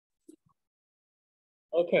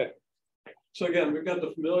Okay. So again, we've got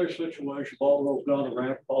the familiar situation, ball rolls down the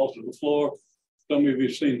ramp, falls to the floor. Some of you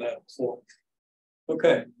have seen that before.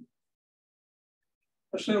 Okay.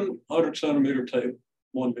 Assume 100 centimeter tape,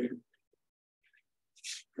 1 meter.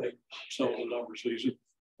 Okay, some of the numbers easy.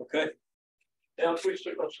 Okay. Now we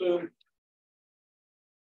assume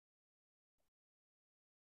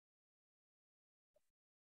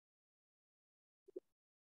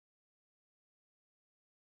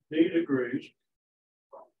d degrees.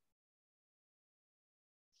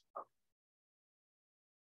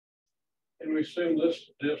 And we assume this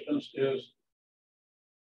distance is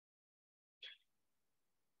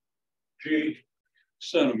g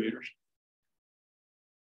centimeters.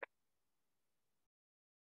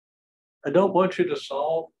 I don't want you to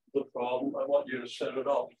solve the problem. I want you to set it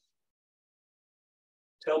up.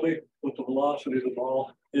 Tell me what the velocity of the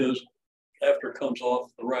ball is after it comes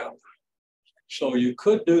off the ramp. So you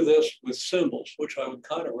could do this with symbols, which I would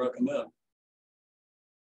kind of recommend.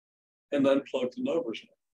 And then plug the numbers in.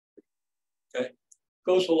 Okay.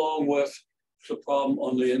 Goes along with the problem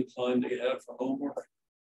on the incline that you have for homework.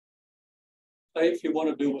 Hey, if you want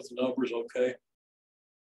to do with the numbers, okay.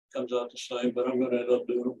 Comes out the same, but I'm going to end up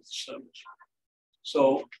doing it with the symbols.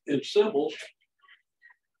 So in symbols,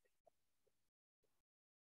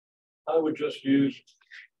 I would just use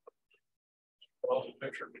the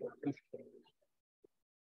picture.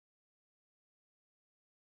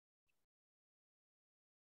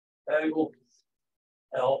 Angle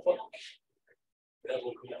alpha.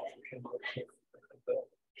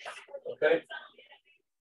 Okay.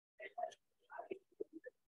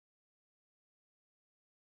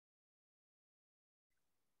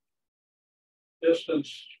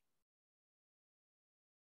 Distance.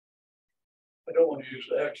 I don't want to use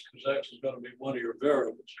x because x is going to be one of your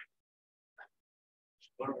variables. So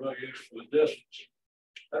what am I going to use for the distance?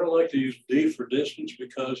 I don't like to use d for distance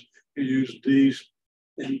because you use d's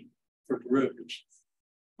for derivatives.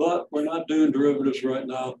 But we're not doing derivatives right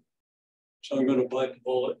now, so I'm going to bite the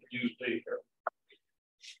bullet and use d here.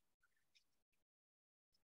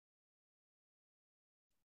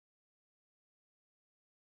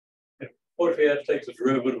 What if you had to take the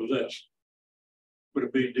derivative of this? Would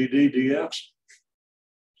it be dd dx?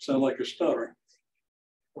 Sound like a stutter.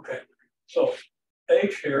 Okay, so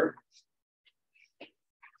h here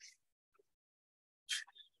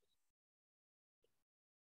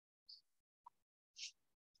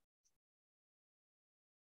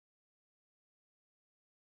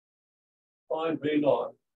find v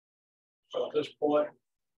naught. So at this point,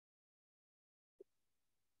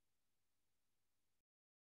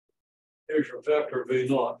 here's your vector v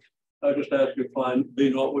naught. I just asked you to find v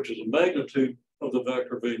naught, which is a magnitude of the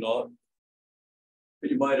vector v naught.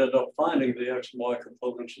 But you might end up finding the x and y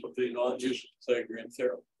components of the v naught using the Pythagorean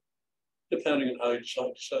theorem, depending on how you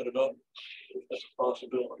decide to set it up. That's a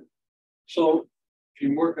possibility. So if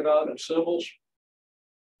you work it out in symbols,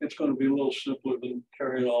 it's going to be a little simpler than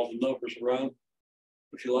carrying all the numbers around.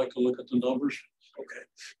 Would you like to look at the numbers? Okay.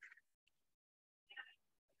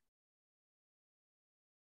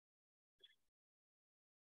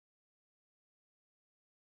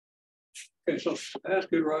 Okay, so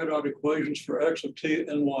ask you to write out equations for x of t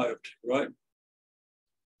and y of t, right?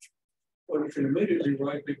 Well, you can immediately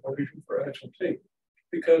write the equation for x of t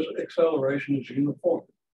because acceleration is uniform.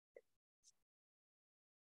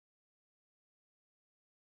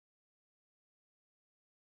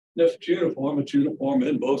 If it's uniform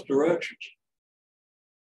in both directions.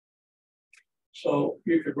 So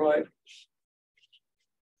you could write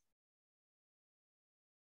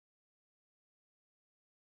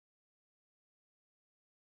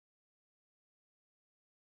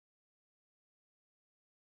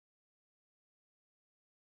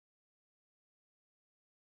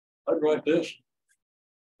I'd write this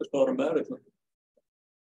just automatically.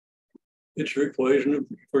 It's your equation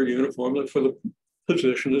for uniformly for the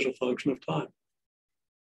position as a function of time.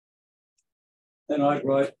 And I'd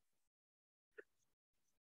write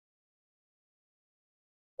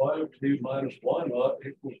y of t minus y naught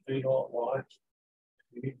equals v naught y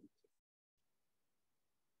t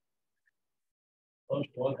plus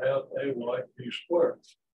 1/2 ay t squared.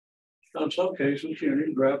 Now, in some cases, you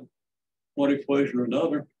can grab one equation or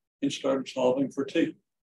another and start solving for t,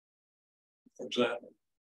 for example.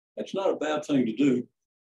 That's not a bad thing to do,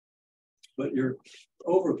 but your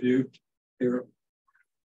overview, you're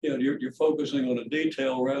focusing on a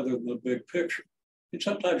detail rather than the big picture. And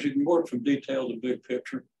sometimes you can work from detail to big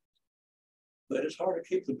picture, but it's hard to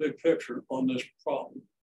keep the big picture on this problem.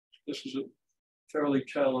 This is a fairly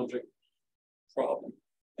challenging problem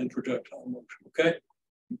in projectile motion, okay?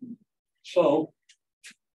 So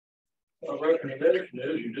My recommendation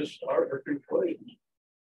is you just start with equations.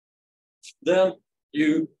 Then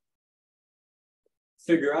you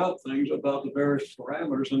figure out things about the various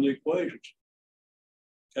parameters in the equations.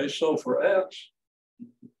 Okay, so for x,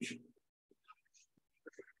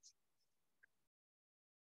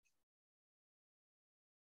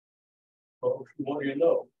 well, what do you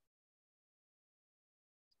know?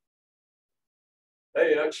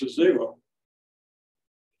 Ax is 0.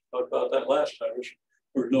 Talked about that last time.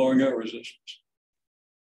 We're ignoring our resistance.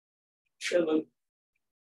 And then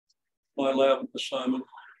my lab assignment,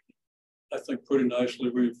 I think, pretty nicely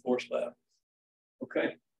reinforced that.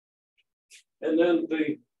 Okay. And then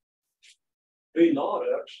the V naught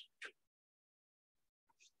x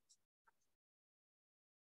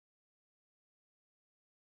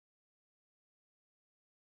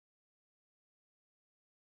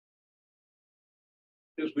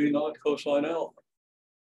is V naught cosine alpha.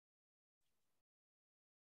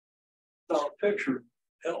 Now, a picture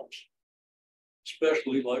helps,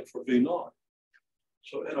 especially like for V naught.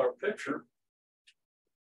 So in our picture,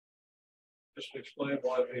 just to explain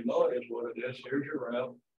why V naught is what it is, here's your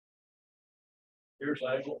round. Here's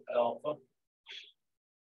angle alpha.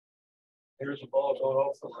 Here's the ball going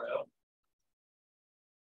off the round.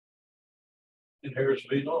 And here's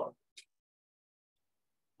V naught.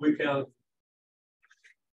 We can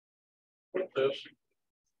put this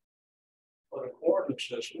on a coordinate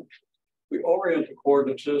system. We orient the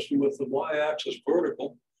coordinate system with the y-axis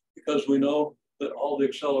vertical because we know that all the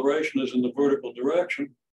acceleration is in the vertical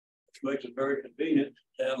direction, which makes it very convenient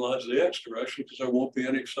to analyze the x direction because there won't be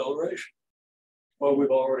any acceleration. Well, we've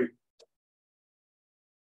already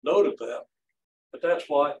noted that, but that's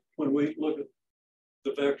why when we look at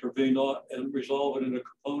the vector V naught and resolve it into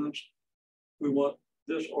components, we want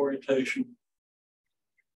this orientation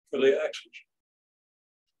for the x's.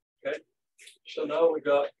 Okay, so now we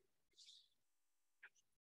got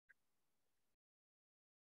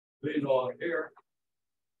V naught here,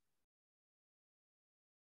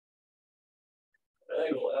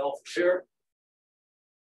 angle alpha here.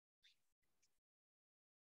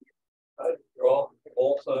 I draw the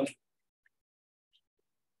whole thing.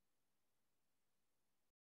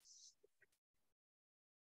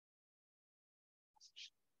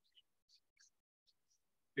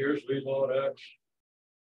 Here's V naught x.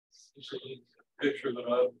 This is a picture that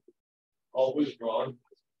I've always drawn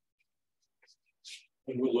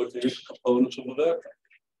when we're looking at the components of the vector.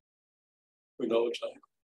 We know it's angle.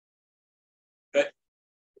 Okay.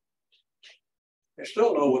 I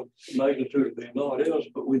still know what the magnitude of V naught is,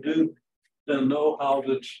 but we do then know how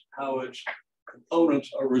its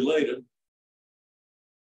components are related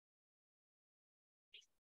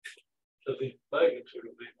to the magnitude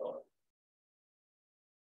of V naught.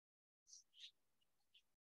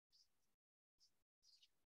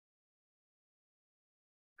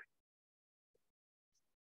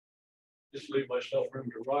 Just leave myself room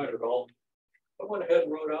to write it all. I went ahead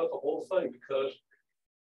and wrote out the whole thing because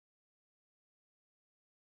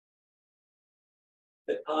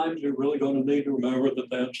at times you're really going to need to remember that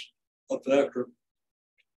that's a vector.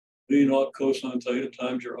 V naught cosine theta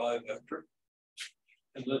times your I vector.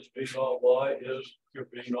 And this V naught y is your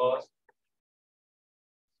V naught.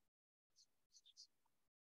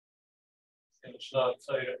 And it's not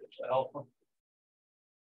theta, it's alpha.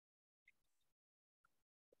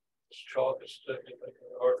 This chalk is sticking, making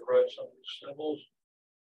it hard to write some of these symbols.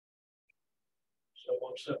 So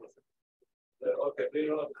one sympathy. Okay, V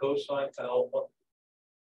naught cosine alpha.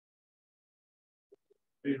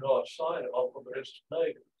 V naught sine alpha, but it's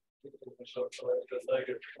negative. So it's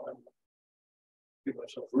negative. Give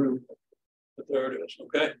myself room. But there it is,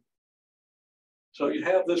 okay? So you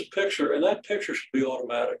have this picture, and that picture should be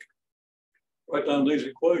automatic. Write down these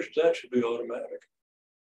equations, that should be automatic.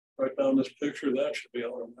 Write down this picture, that should be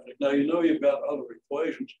automatic. Now you know you've got other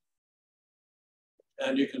equations,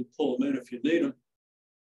 and you can pull them in if you need them.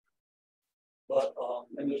 But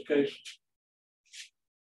in this case,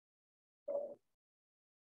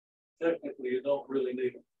 technically you don't really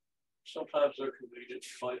need them. Sometimes they're convenient,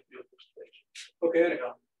 you might be at this stage. Okay,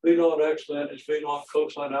 anyhow, V naught x then is V naught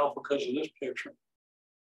cosine alpha because of this picture.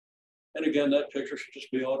 And again, that picture should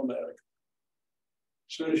just be automatic.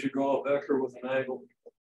 As soon as you draw a vector with an angle,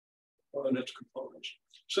 draw in its components.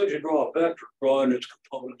 As soon as you draw a vector, draw in its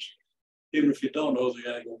components. Even if you don't know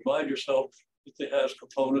the angle, remind yourself that it has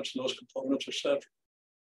components and those components are central.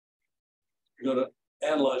 You're going to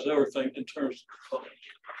analyze everything in terms of components.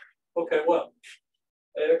 Okay, well,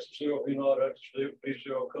 Ax is 0, V naught x is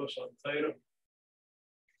V0 cosine theta.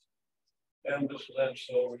 And this is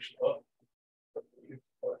ancillary stuff you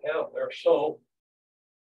have there. So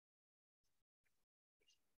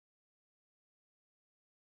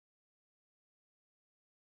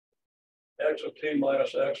x of t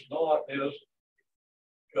minus x naught is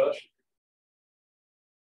just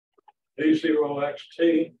v0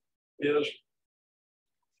 xt is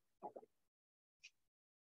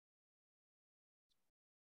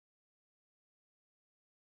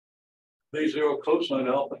v0 cosine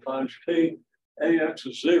alpha times t. Ax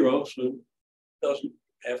is 0, so it doesn't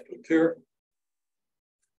have to appear,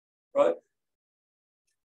 right?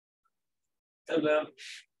 And then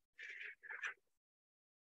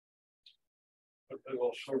a big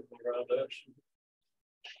old circle around x.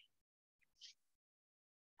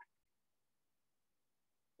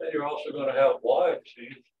 Then you're also going to have y of t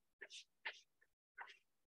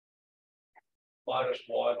minus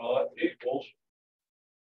y naught equals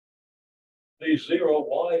d0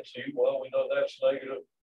 y t. Well, we know that's negative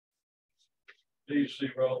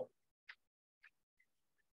d0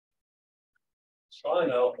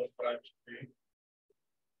 sine alpha times t.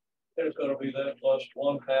 And it's going to be then plus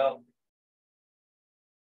 1/2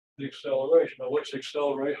 the acceleration. Now, what's the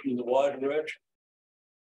acceleration in the y direction?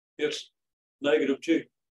 It's negative g.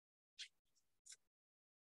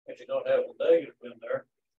 If you don't have the negative in there,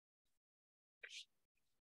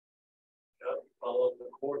 follow the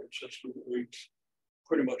coordinate system that we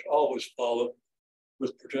pretty much always follow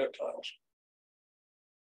with projectiles.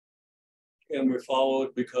 And we follow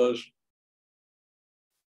it because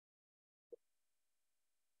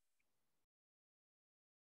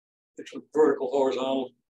it's a vertical horizontal,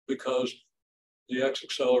 because the x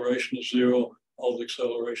acceleration is 0, all the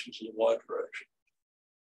accelerations in the y direction.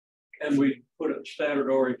 And we put it in standard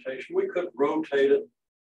orientation. We could rotate it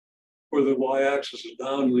where the y-axis is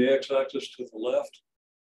down and the x-axis to the left.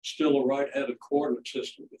 Still a right-handed coordinate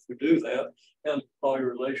system if we do that. And all your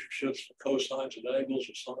relationships for cosines and angles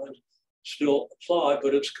and sines still apply,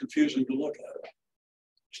 but it's confusing to look at it.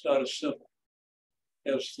 It's not as simple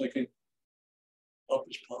as thinking up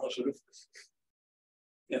is positive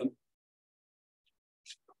and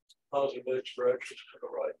positive x directions to the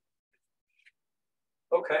right.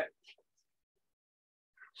 Okay.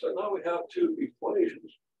 So now we have two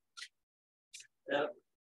equations. And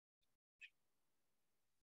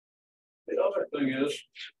the other thing is,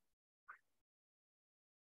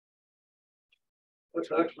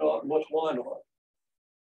 what's x naught and what's y naught?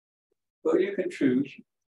 Well, you can choose.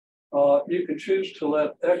 You can choose to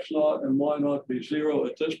let x naught and y naught be 0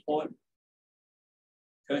 at this point.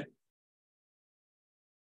 Okay.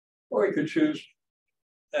 Or you could choose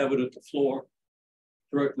have it at the floor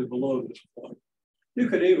directly below this point. You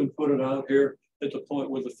could even put it out here at the point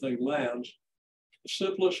where the thing lands. The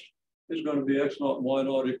simplest is going to be x naught and y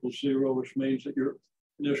naught equals 0, which means that your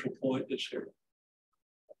initial point is here.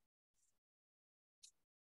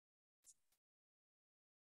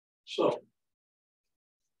 So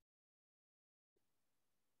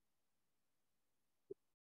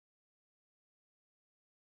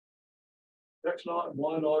x naught and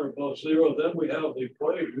y naught are both 0. Then we have the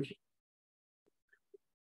equations.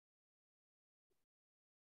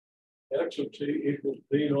 X of t equals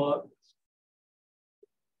b naught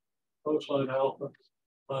cosine alpha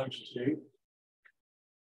times t.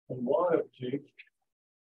 And y of t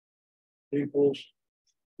equals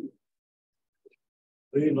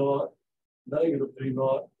b naught negative b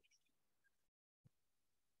naught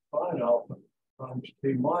sine alpha times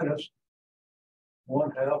t minus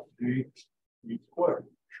 1/2 d squared.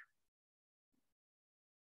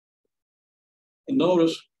 And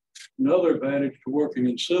notice another advantage to working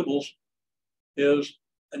in civils is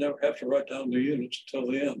I never have to write down the units until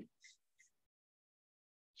the end.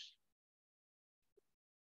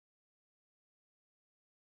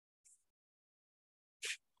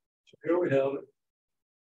 So here we have it.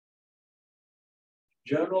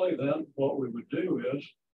 Generally, then, what we would do is,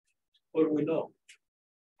 what do we know?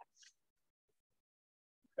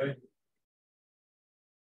 Okay.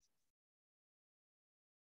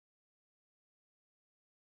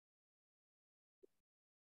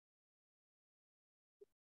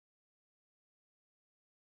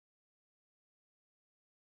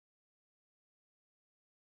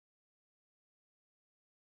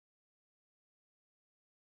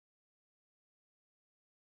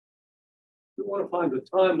 We want to find the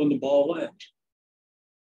time when the ball lands.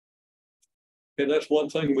 Okay, that's one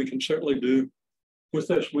thing we can certainly do with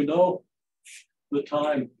this. We know the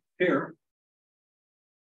time here.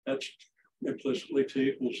 That's implicitly t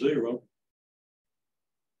equals 0.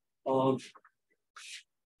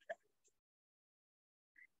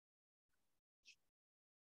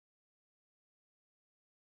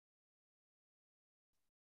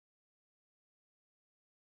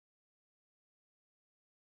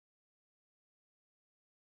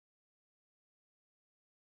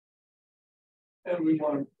 And we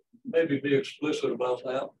want to maybe be explicit about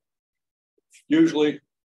that. Usually,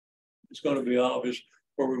 it's going to be obvious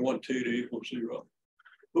where we want t to equal 0.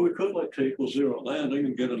 But we could let t equal 0 landing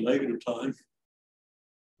and get a negative time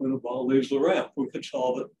when the ball leaves the ramp. We could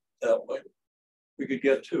solve it that way. We could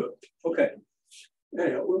get to it. Okay.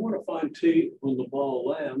 Anyhow, we want to find t when the ball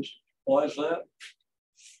lands. Why is that?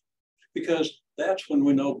 Because that's when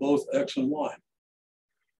we know both x and y.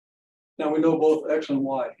 Now we know both x and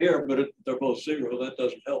y here, but they're both 0. That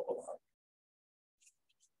doesn't help a lot.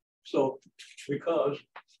 So because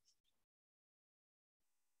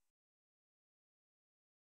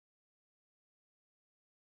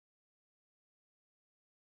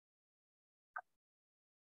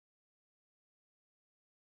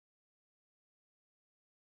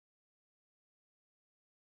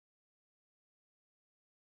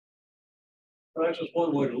that's just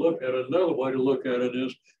one way to look at it. Another way to look at it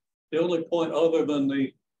is the only point other than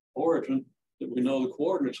the origin that we know the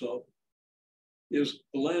coordinates of is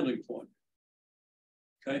the landing point.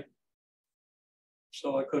 Okay.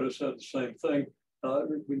 So I could have said the same thing.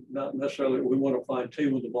 Not necessarily we want to find t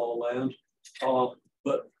when the ball lands,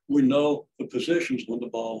 but we know the positions when the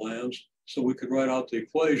ball lands. So we could write out the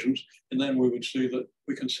equations, and then we would see that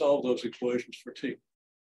we can solve those equations for t.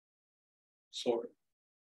 Sort of.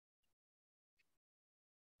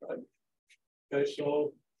 Right. Okay,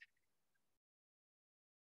 so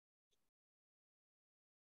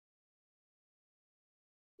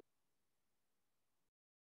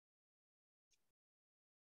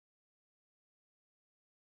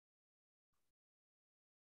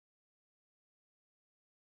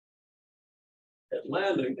at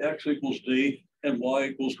landing, x equals d and y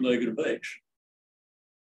equals negative h.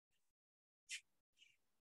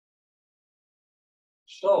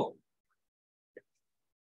 So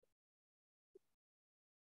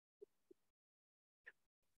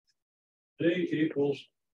d equals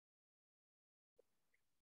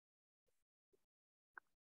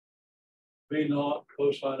v naught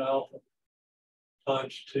cosine alpha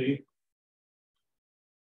times t,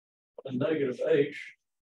 and negative h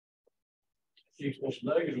equals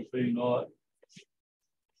negative v naught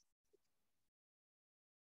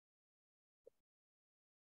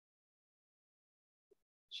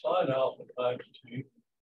sine alpha times t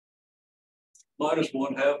minus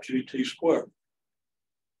 1/2 gt squared.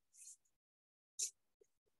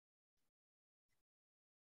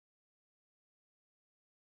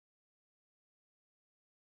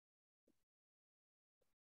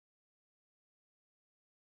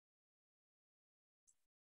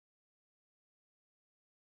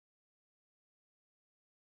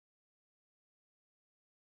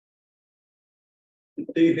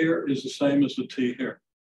 The t here is the same as the t here.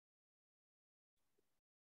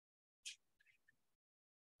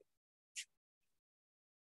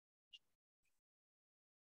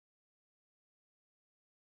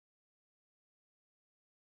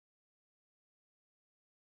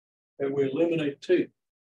 And we eliminate t.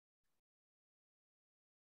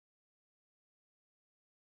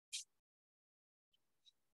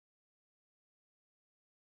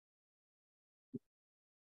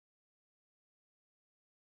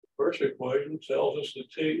 First equation tells us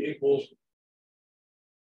that t equals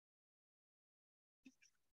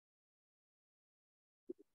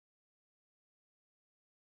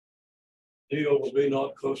d over v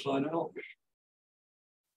naught cosine alpha.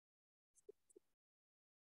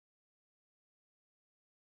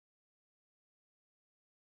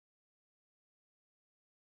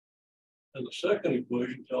 And the second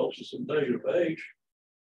equation tells us that negative h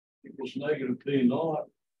equals negative v naught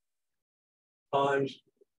times,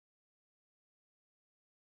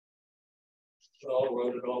 well, I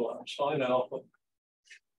wrote it all out, sine alpha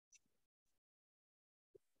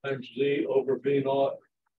times z over v naught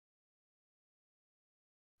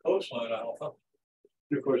cosine alpha.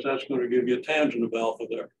 And of course, that's going to give you a tangent of alpha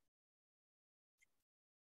there.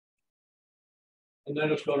 And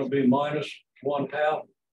then it's going to be minus 1/2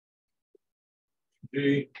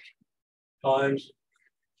 g times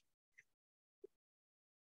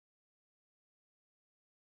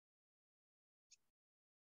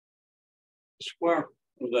the square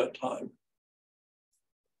of that time.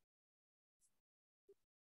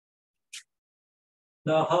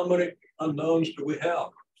 Now, how many unknowns do we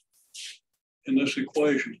have in this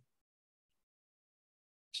equation?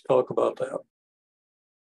 Let's talk about that.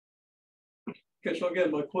 Okay, so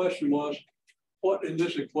again, my question was, what in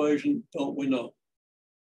this equation don't we know?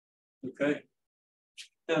 Okay,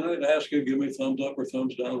 and I'd ask you to give me thumbs up or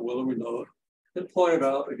thumbs down whether we know it. And pointed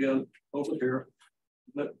out again over here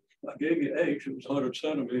that I gave you h, it was 100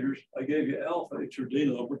 centimeters. I gave you alpha, it's your d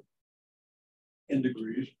number in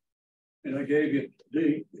degrees. And I gave you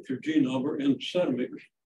D with your G number in centimeters.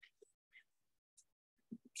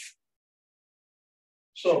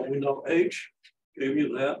 So we know H, gave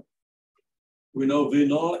you that. We know V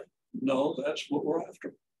naught, no, that's what we're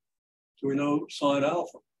after. So we know sine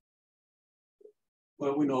alpha.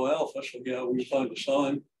 Well, we know alpha, so yeah, we find the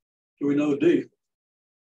sine. Do we know D?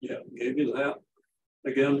 Yeah, we gave you that.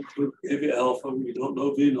 Again, we gave you alpha, we don't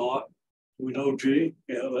know V naught. We know G,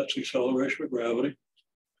 yeah, that's acceleration of gravity.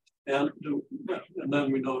 And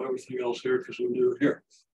then we know everything else here because we knew it here.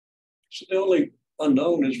 So the only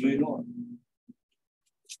unknown is V naught.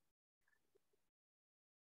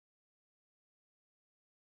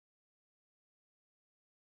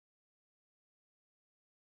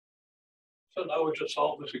 So now we just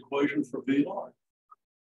solve this equation for V naught.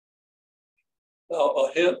 Now,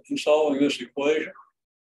 a hint in solving this equation,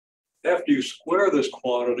 after you square this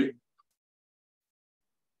quantity,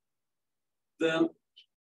 then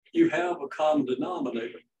you have a common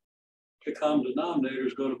denominator. The common denominator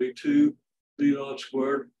is going to be 2 V naught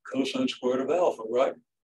squared cosine squared of alpha, right?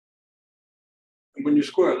 And when you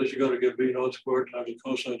square this, you're going to get V naught squared times the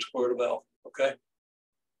cosine squared of alpha, okay?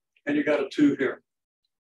 And you got a 2 here.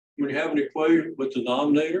 When you have an equation with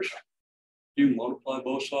denominators, you multiply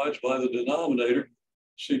both sides by the denominator,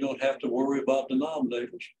 so you don't have to worry about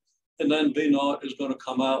denominators. And then V naught is going to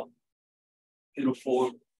come out in a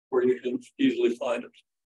form where you can easily find it.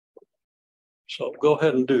 So go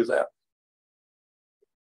ahead and do that.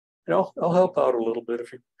 And I'll help out a little bit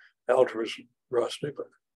if your algebra is rusty, but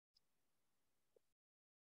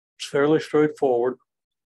it's fairly straightforward.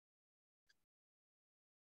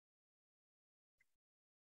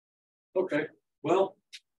 Okay, well,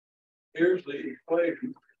 here's the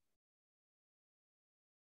equation.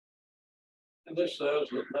 And this says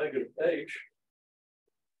that negative H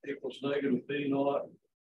equals negative V naught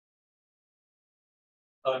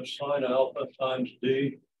times sine alpha times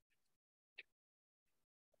D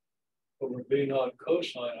over V naught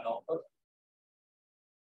cosine alpha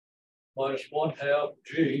minus 1/2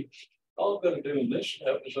 G. All I'm going to do in this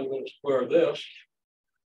step is I'm going to square this.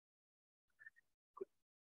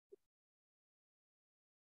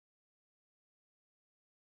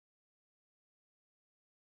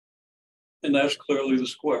 And that's clearly the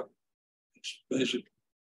square. It's basic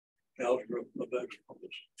algebra of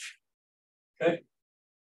exponents. Okay.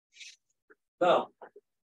 Now,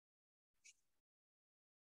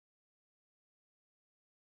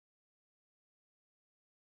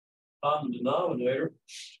 common denominator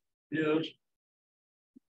is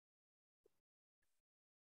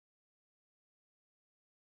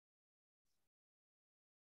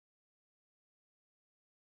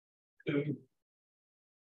 2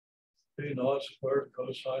 V naught squared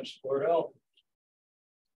cosine squared alpha.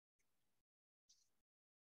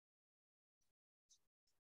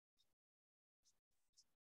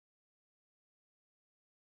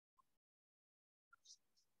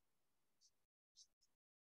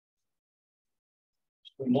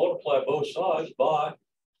 So we multiply both sides by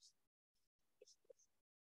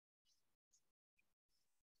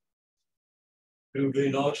 2 V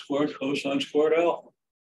naught squared cosine squared alpha.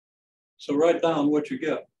 So write down what you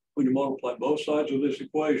get when you multiply both sides of this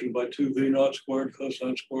equation by 2 V naught squared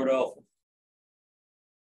cosine squared alpha.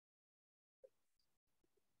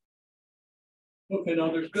 Okay,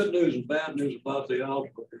 now there's good news and bad news about the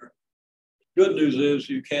algebra here. Good news is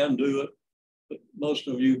you can do it, but most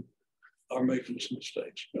of you are making some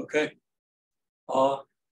mistakes, okay?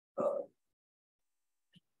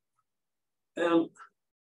 And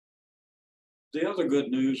the other good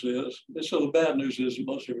news is, so the bad news is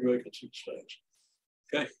most of you are making some mistakes,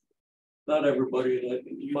 okay? Not everybody,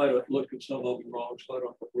 you might have looked at some of them wrong, so I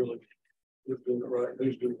don't really who's doing it right,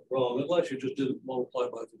 who's doing it wrong, unless you just didn't multiply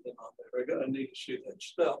by the denominator. I need to see that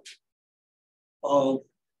step.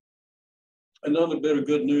 Another bit of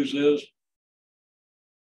good news is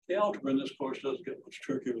the algebra in this course doesn't get much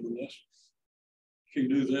trickier than this. If you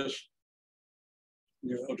do this,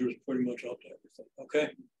 your algebra is pretty much up to everything,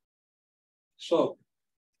 okay? So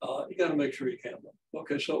you got to make sure you count them.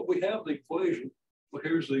 Okay, so we have the equation. Well,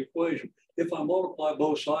 here's the equation. If I multiply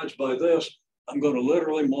both sides by this, I'm going to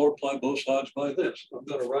literally multiply both sides by this. I'm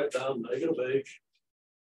going to write down negative H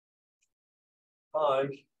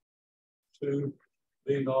times 2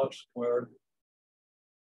 V naught squared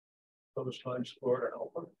cosine squared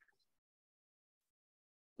alpha.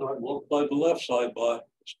 So I multiply the left side by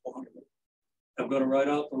this quantity. I'm going to write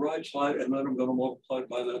out the right side, and then I'm going to multiply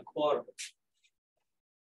by that quantity.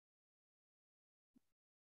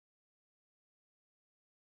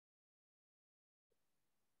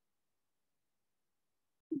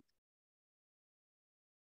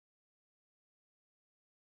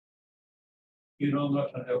 You know I'm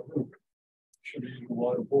not going to have room. Should have used a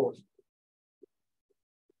wider board.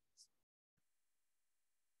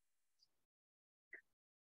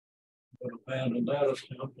 But abandon that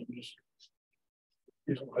attempt and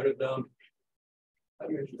just write it down. I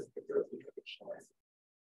usually figure out the other side.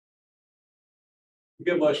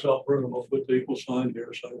 Give myself room, I'll put the equal sign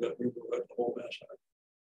here, so I've got room to write the whole mess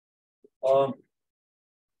out.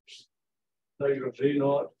 Negative V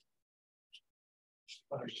naught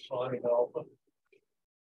times sine alpha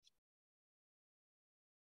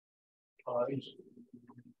times.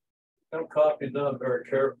 I'm copying down very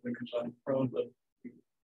carefully because I'm prone to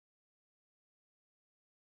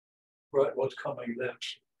write what's coming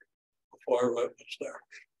next before I write what's there.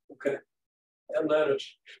 Okay, and that is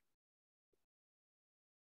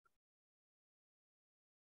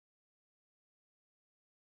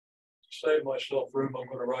to save myself room. I'm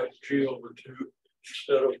going to write G over 2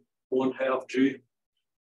 instead of 1/2 G.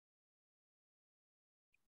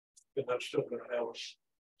 And I'm still going to have a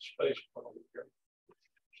space problem here.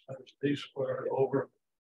 Times D squared over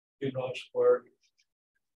V naught squared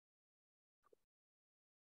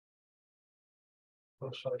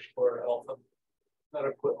cosine squared alpha. Then I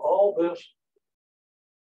put all this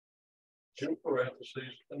in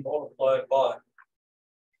parentheses and multiply it by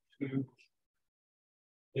 2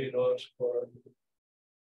 V naught squared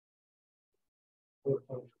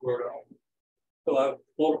cosine squared alpha. So I've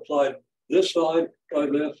multiplied this side by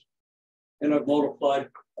this, and I've multiplied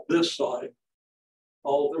this side,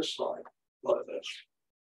 all this side by this.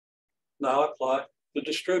 Now I apply the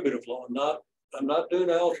distributive law. I'm not doing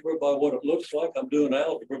algebra by what it looks like, I'm doing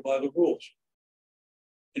algebra by the rules.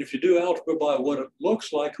 And if you do algebra by what it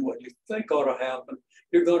looks like and what you think ought to happen,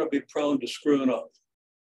 you're going to be prone to screwing up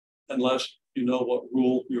unless you know what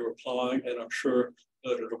rule you're applying, and I'm sure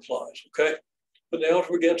that it applies, okay? When the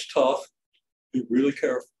algebra gets tough, be really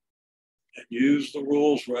careful and use the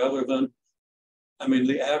rules rather than,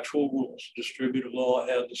 the actual rules. Distributive law,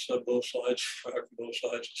 add to sub both sides, subtract both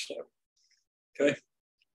sides, etc. Okay?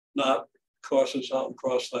 Not cross this out and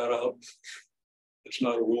cross that out. It's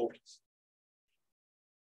not a rule.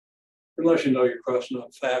 Unless you know you're crossing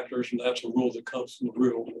out factors, and that's a rule that comes from the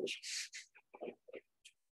real rules.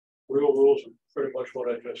 Real rules are pretty much what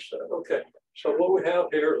I just said. Okay, so what we have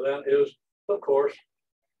here then is, of course,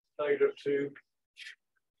 negative 2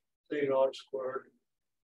 V naught squared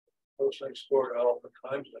cosine squared alpha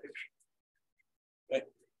times H. Okay.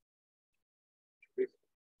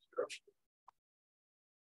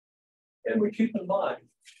 And we keep in mind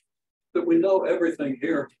that we know everything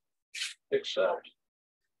here except,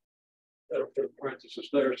 gotta put a parenthesis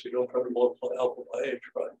there so you don't try to multiply alpha by H,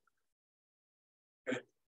 right? Okay.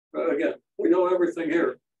 But again, we know everything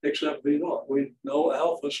here except V naught. We know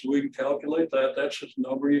alpha, so we can calculate that. That's just a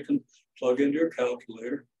number you can plug into your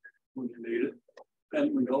calculator when you need it.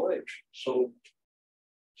 And we know H. So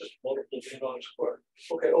just multiple V naught squared.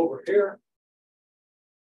 Okay, over here,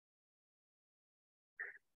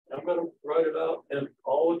 I'm going to write it out in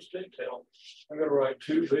all its detail. I'm going to write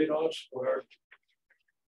 2 V naught squared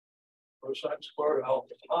cosine squared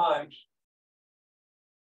alpha times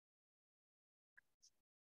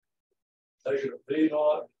negative V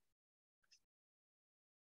naught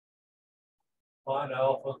sine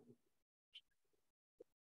alpha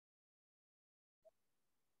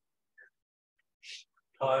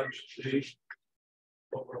times G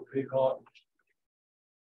over V naught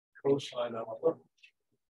cosine alpha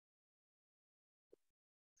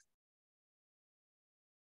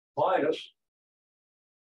minus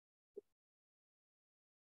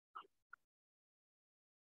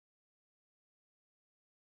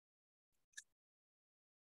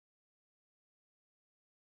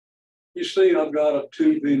you see I've got a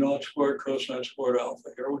 2 V naught squared cosine squared alpha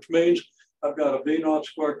here, which means I've got a V naught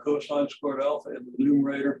squared cosine squared alpha in the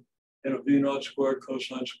numerator and a V naught squared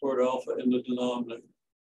cosine squared alpha in the denominator.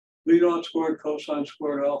 V naught squared cosine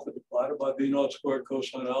squared alpha divided by V naught squared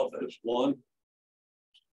cosine alpha is 1.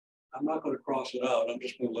 I'm not going to cross it out. I'm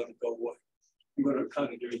just going to let it go away. I'm going to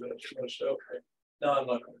kind of do this. I'm going to say, okay, no, I'm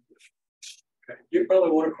not going to do this. Okay. You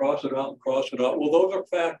probably want to cross it out and cross it out. Well, those are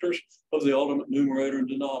factors of the ultimate numerator and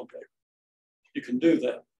denominator. You can do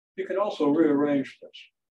that. You can also rearrange this.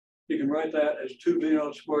 You can write that as 2 V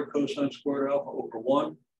naught squared cosine squared alpha over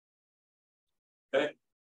 1. Okay.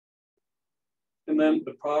 And then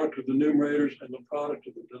the product of the numerators and the product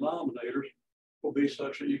of the denominators will be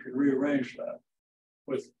such that you can rearrange that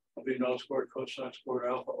with a V naught squared cosine squared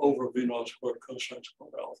alpha over V naught squared cosine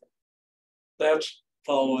squared alpha. That's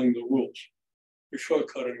following the rules. You're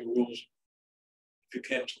shortcutting the rules if you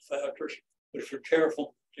cancel factors. But if you're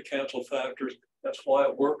careful to cancel factors, that's why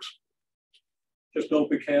it works. Just don't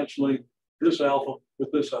be canceling this alpha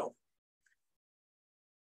with this alpha.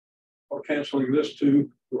 Or canceling this 2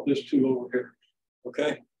 with this 2 over here.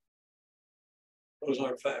 Okay? Those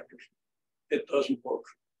aren't factors. It doesn't work.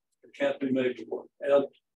 It can't be made to work. And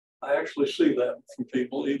I actually see that from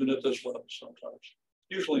people, even at this level sometimes.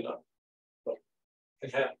 Usually not, but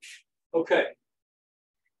it happens. Okay.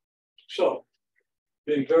 So,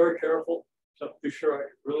 being very careful to be sure I can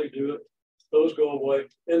really do it. Those go away,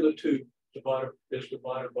 and the 2 is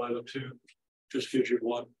divided by the 2, just gives you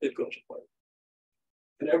 1, it goes away.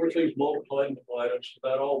 And everything's multiplied and divided, so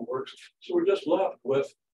that all works. So we're just left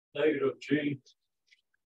with negative g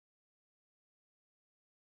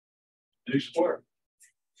d squared.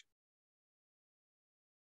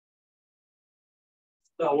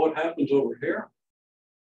 Now what happens over here?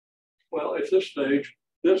 Well, at this stage,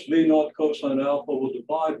 this v naught cosine alpha will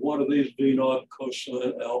divide one of these v naught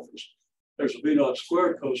cosine alphas. There's a v naught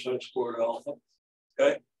squared cosine squared alpha,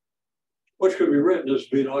 okay? Which could be written as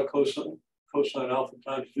v naught cosine alpha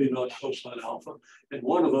times v naught cosine alpha. And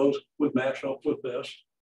one of those would match up with this.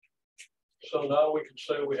 So now we can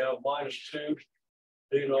say we have minus 2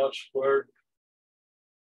 v naught squared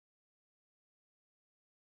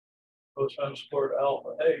cosine squared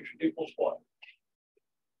alpha h equals what?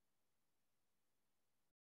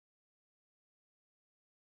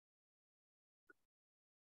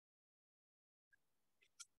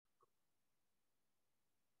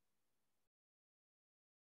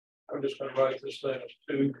 I'm just going to write this thing as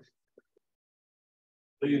 2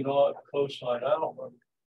 v naught cosine alpha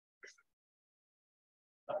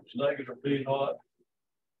times negative v naught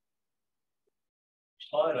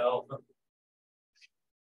sine alpha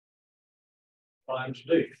times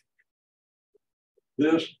d.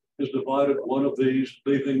 This is divided one of these,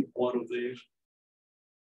 leaving one of these.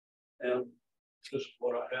 And this is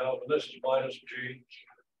what I have. And this is minus g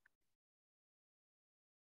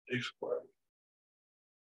d squared.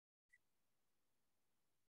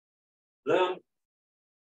 Then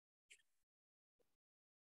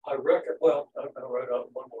I reckon, well, I'm going to write out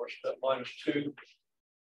one more step, minus 2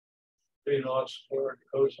 v naught squared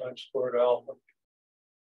cosine squared alpha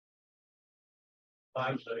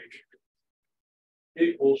times h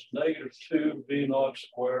equals negative 2 v naught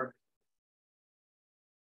squared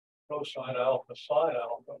cosine alpha sine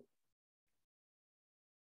alpha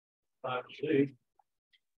times z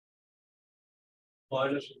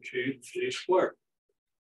minus g squared.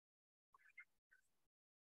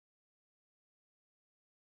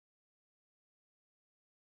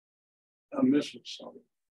 I'm missing something.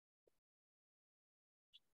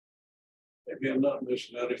 Maybe I'm not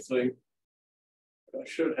missing anything. I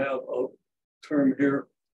should have a term here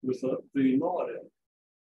with a v naught in.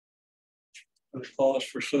 Let's pause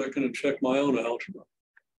for a second and check my own algebra.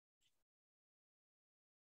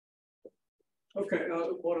 Okay,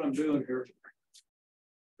 what I'm doing here,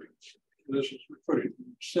 this is pretty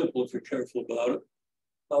simple if you're careful about it.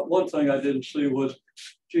 One thing I didn't see was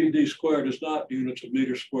GD squared is not units of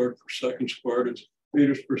meters squared per second squared. It's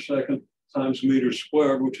meters per second times meters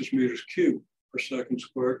squared, which is meters cubed per second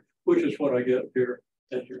squared, which is what I get here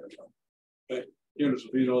and here. Okay, units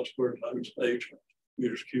of v naught squared times h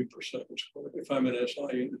meters cubed per second squared. If I'm in SI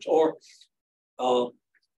units, or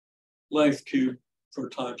length cubed per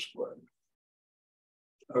time squared,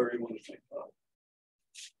 however you want to think about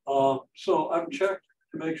it. So I've checked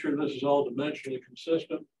to make sure this is all dimensionally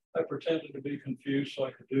consistent. I pretended to be confused so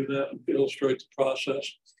I could do that and illustrate the process.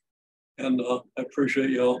 And I appreciate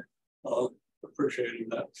y'all appreciating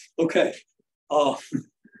that. Okay. I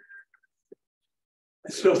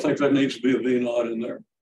still think there needs to be a V naught in there.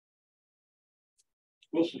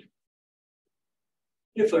 We'll see.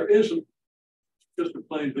 If there isn't, just a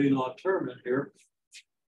plain V naught term in here,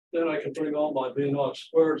 then I can bring all my V naught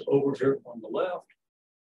squares over here on the left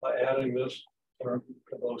by adding this term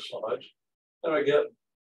to both sides. And I get,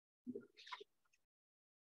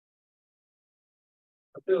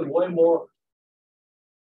 I'm doing way more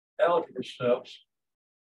algebra steps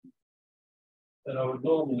than I would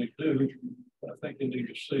normally do. I think you need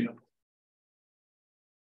to see them.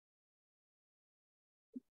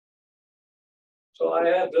 So I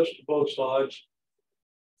add this to both sides.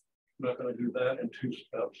 I'm not going to do that in 2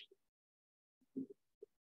 steps.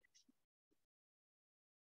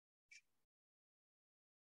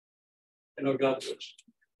 And I've got this.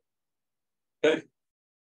 Okay.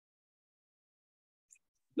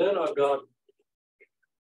 Then I've got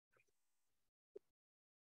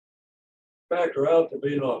factor out the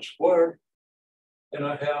V naught squared, and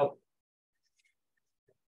I have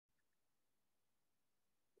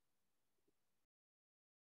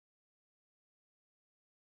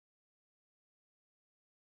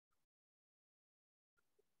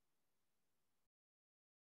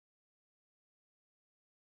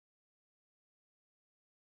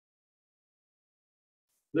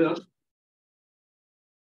this.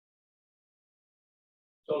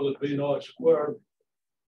 So that V naught squared.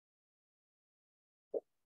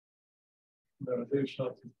 I'm going to do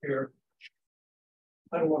something here.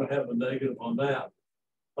 I don't want to have a negative on that.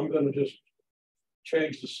 I'm going to just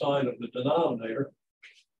change the sign of the denominator.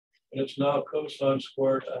 And it's now cosine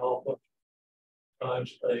squared alpha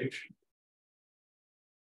times h.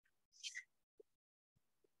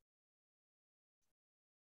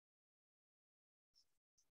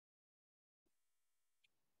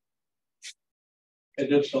 I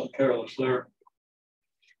did something careless there.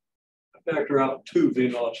 I factor out 2 V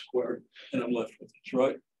naught squared, and I'm left with this,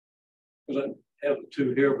 right? Because I have the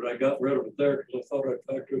 2 here, but I got rid of it there because I thought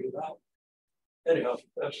I factored it out. Anyhow,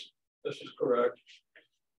 this is correct.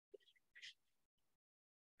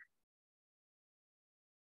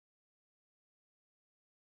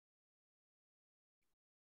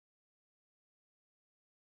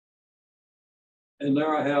 And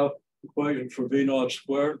there I have the equation for V naught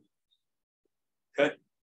squared. Okay.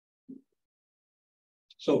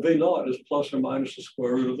 So V naught is plus or minus the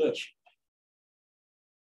square root of this.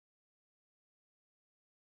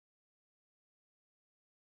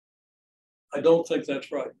 I don't think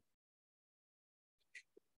that's right.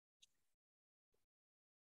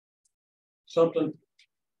 Some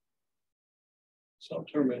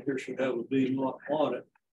term in here should have a V naught on it.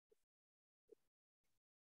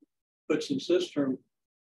 But since this term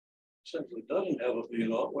simply doesn't have a V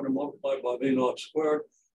naught, when I multiply by V naught squared,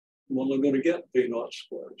 I'm only going to get V naught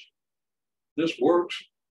squares. This works.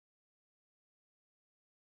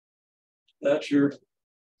 That's your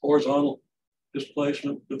horizontal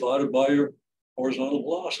displacement divided by your horizontal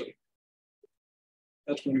velocity.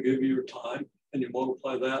 That's going to give you your time, and you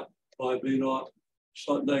multiply that by V naught,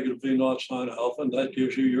 negative V naught sine alpha, and that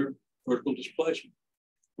gives you your vertical displacement,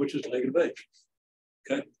 which is negative h.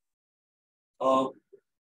 Okay.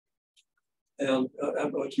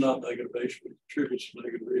 It's not negative h, but it contributes to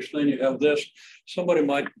negative h. Then you have this. Somebody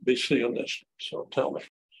might be seeing this, so tell me.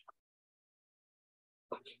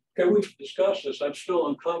 Okay, we've discussed this. I'm still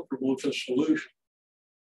uncomfortable with this solution.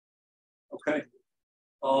 Okay,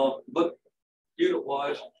 but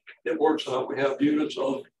unit-wise, it works out. We have units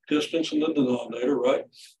of distance in the denominator, right?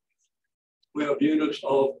 We have units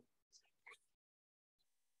of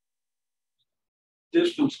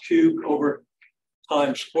distance cubed over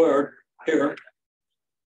time squared here.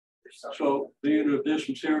 So the unit of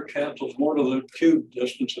distance here cancels one of the cubed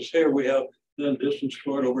distances here. We have then distance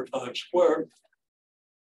squared over time squared.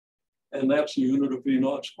 And that's the unit of V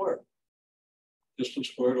naught squared. Distance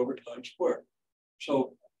squared over time squared.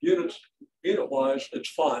 So unit-wise, it's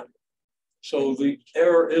fine. So the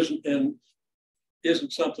error isn't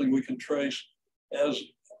something we can trace as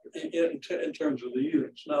in terms of the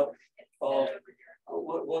units. Now,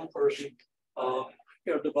 one person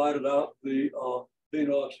divided out the V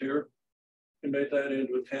naughts here and made that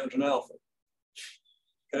into a tangent alpha.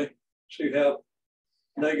 Okay, so you have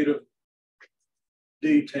negative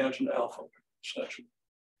d tangent alpha section.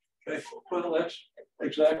 Okay, well, that's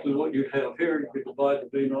exactly what you have here. You could divide the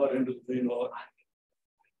V naught into the V naught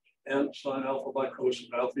and sine alpha by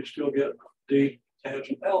cosine alpha, you still get d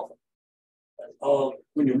tangent alpha.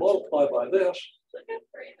 When you multiply by this,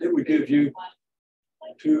 it would give you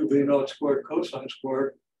 2 V naught squared cosine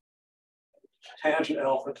squared tangent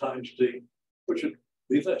alpha times d, which would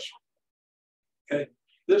be this. Okay,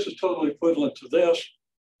 this is totally equivalent to this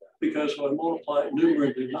because if I multiply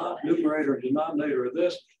numerator and denominator of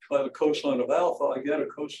this by the cosine of alpha, I get a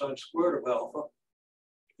cosine squared of alpha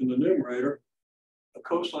in the numerator, a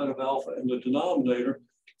cosine of alpha in the denominator.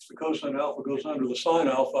 If the cosine alpha goes under the sine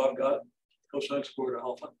alpha, I've got cosine squared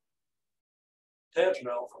alpha tangent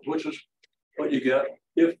alpha, which is what you get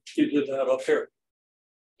if you did that up here.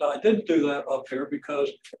 Now, I didn't do that up here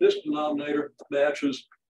because this denominator matches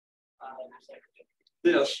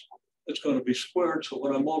this. It's going to be squared. So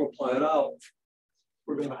when I multiply it out,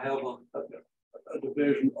 we're going to have a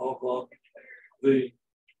division of the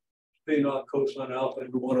V naught cosine alpha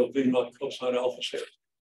into one of V naught cosine alphas here.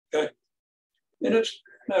 Okay. And it's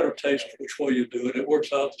a matter of taste which way you do it. It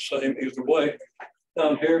works out the same either way.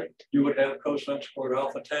 Down here, you would have cosine squared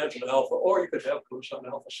alpha tangent alpha, or you could have cosine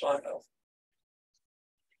alpha sine alpha.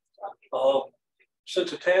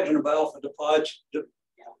 Since the tangent of alpha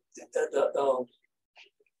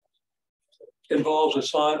involves a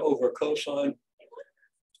sine over a cosine,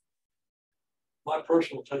 my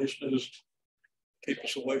personal taste is keep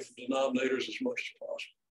us away from denominators as much as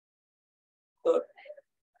possible. But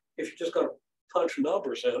if you're just going to punch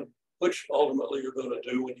numbers in, which ultimately you're going to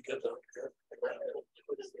do when you get down here,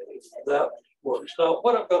 that works. Now,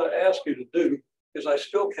 what I'm going to ask you to do is I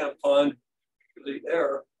still can't find the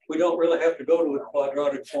error. We don't really have to go to the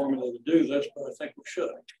quadratic formula to do this, but I think we should.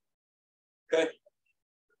 Okay.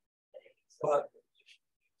 But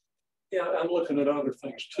yeah, I'm looking at other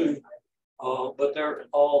things too, but they're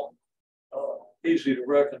all easy to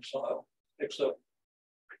reconcile, except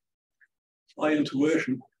my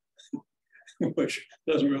intuition, which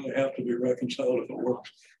doesn't really have to be reconciled if it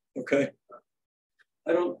works. Okay.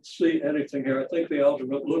 I don't see anything here. I think the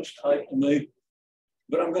algebra looks tight to me,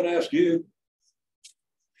 but I'm going to ask you,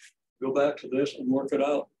 go back to this and work it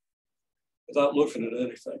out without looking at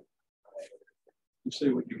anything and see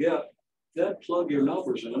what you get. Then plug your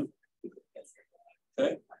numbers in.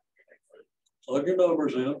 Okay. Plug your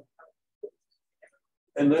numbers in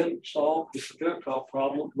and then solve the projectile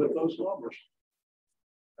problem with those numbers.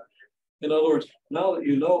 In other words, now that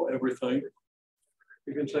you know everything,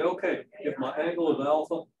 you can say, okay, if my angle is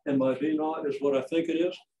alpha and my V naught is what I think it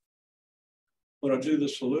is, when I do the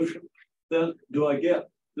solution, then do I get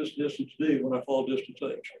this distance D when I fall distance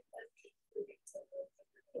H?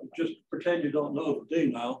 Just pretend you don't know the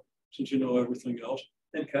D now, since you know everything else,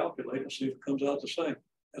 and calculate and see if it comes out the same.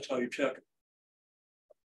 That's how you check it.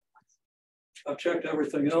 I've checked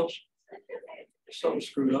everything else. Something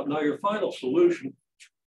screwed up. Now your final solution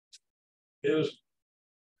is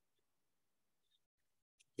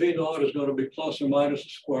V naught is going to be plus or minus the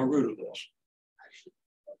square root of this.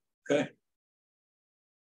 Okay.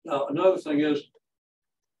 Now another thing is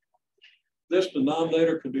this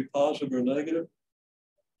denominator could be positive or negative.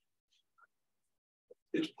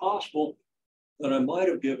 It's possible that I might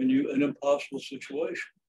have given you an impossible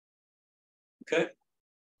situation. Okay.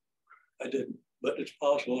 I didn't, but it's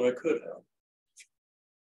possible that I could have.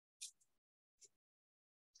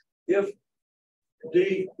 If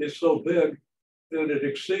D is so big that it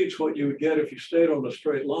exceeds what you would get if you stayed on a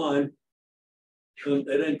straight line, then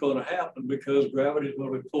it ain't going to happen because gravity is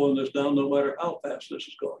going to be pulling this down no matter how fast this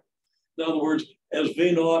is going. In other words, as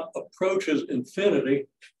V naught approaches infinity,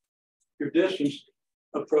 your distance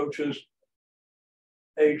approaches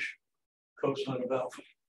H cosine of alpha.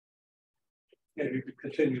 And you could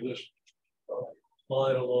continue this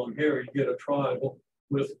line along here, you get a triangle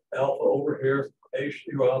with alpha over here, H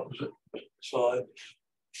your opposite side.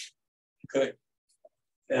 Okay.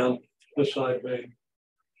 And this side being,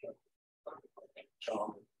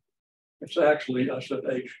 it's actually, I said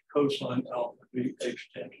H cosine alpha, be H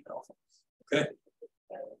tangent alpha. Okay.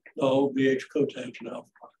 No, be H cotangent alpha.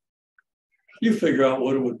 You figure out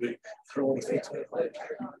what it would be. I don't want to fix that.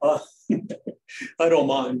 I don't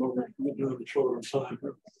mind, but we're doing the shorter time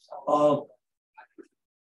here.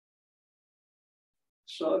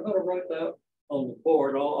 So I'm going to write that on the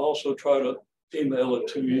board. I'll also try to email it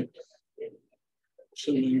to you,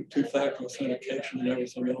 assuming two-factor authentication and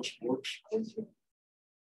everything else works.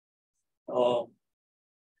 I'll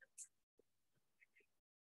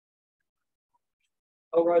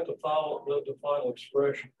write the final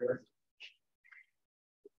expression here.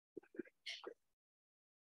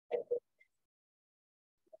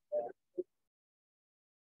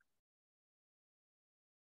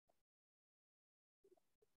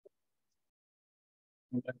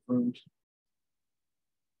 Rooms.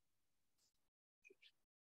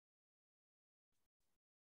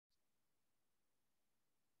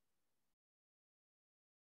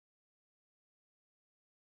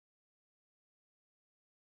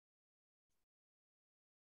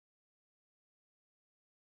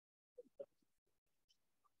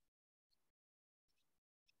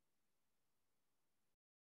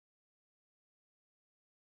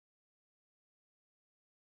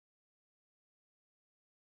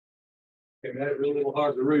 Okay, that's really a little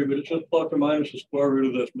hard to read, but it's just plus or minus the square root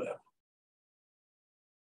of this math.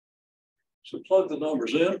 So plug the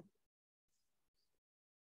numbers in,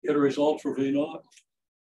 get a result for V naught,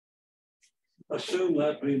 assume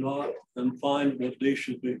that V naught, and find what D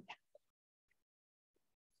should be. In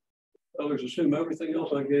other words, assume everything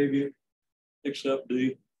else I gave you except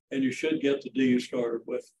D, and you should get the D you started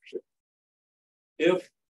with. If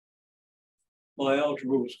my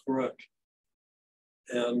algebra was correct,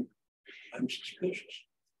 and I'm suspicious.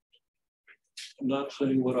 I'm not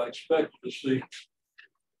saying what I expect to see.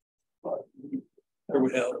 There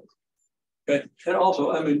we have it. Okay. And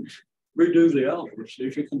also, I mean, redo the algebra. See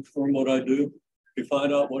if you confirm what I do. If you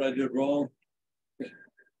find out what I did wrong,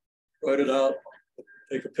 write it out,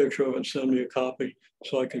 take a picture of it and send me a copy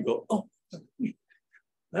so I can go, oh,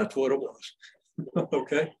 that's what it was.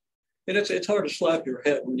 Okay. And it's hard to slap your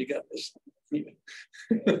head when you got this.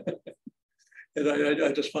 And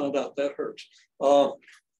I just found out that hurts.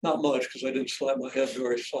 Not much because I didn't slap my head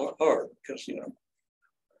very hard because, you know,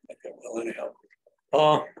 okay, well,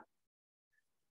 anyhow.